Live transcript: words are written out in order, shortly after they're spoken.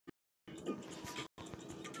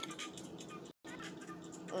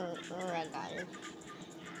Alright guys,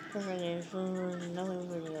 there's another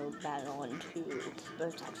video battle on 2, but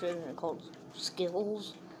it's actually called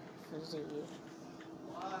skillz.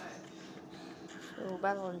 So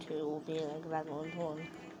battle on 2 will be like battle on 1,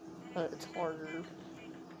 but it's harder.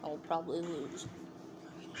 I'll probably lose.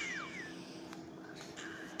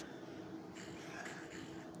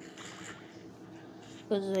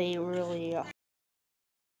 Because they really I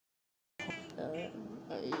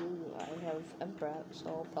have Emperor, so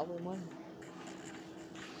I'll probably win.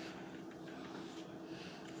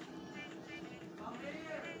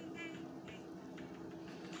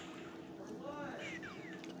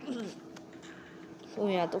 So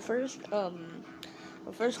yeah, the first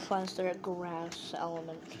class they're at grass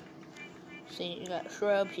element. See, you got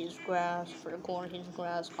shrub, he's grass, for the corn, he's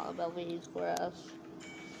grass, potbelly, he's grass.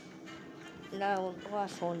 Now the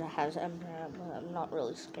last one that has Emperor, but I'm not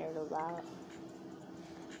really scared of that.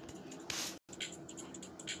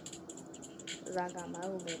 Cause I got my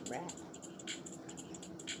own rat.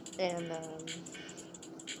 And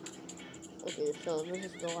okay, so this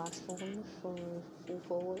is the last one for full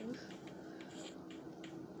forwards.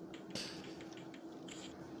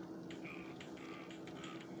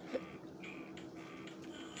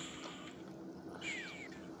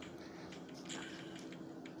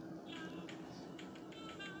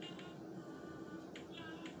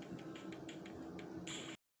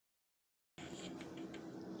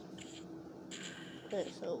 Okay,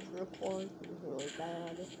 so for corn, is really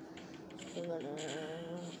bad. We're gonna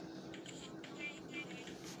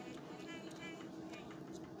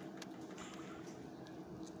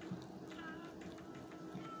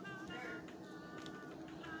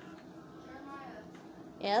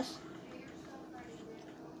yes.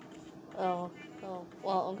 Oh,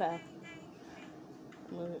 well, okay.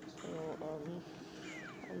 I'm going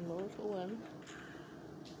to win.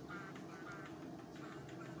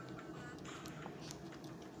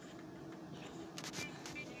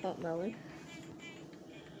 Not really.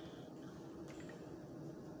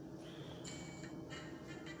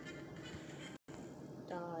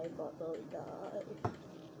 Die, but really die.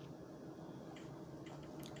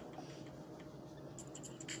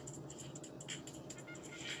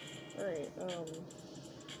 Alright,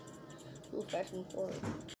 who's fashion forward?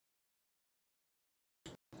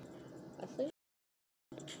 I think.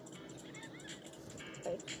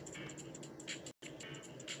 Okay.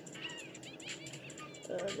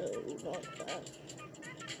 No, not that.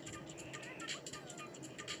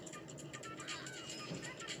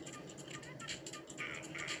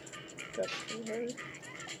 Trusting her.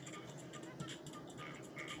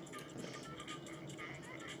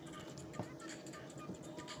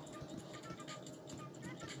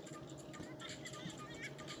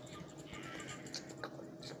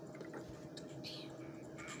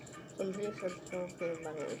 I'm pretty sure it's going to be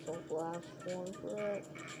my last one for it.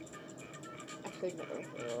 Actually, no,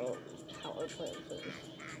 power plants.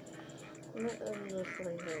 I'm not in this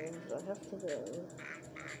right here, so I have to go.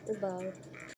 Goodbye.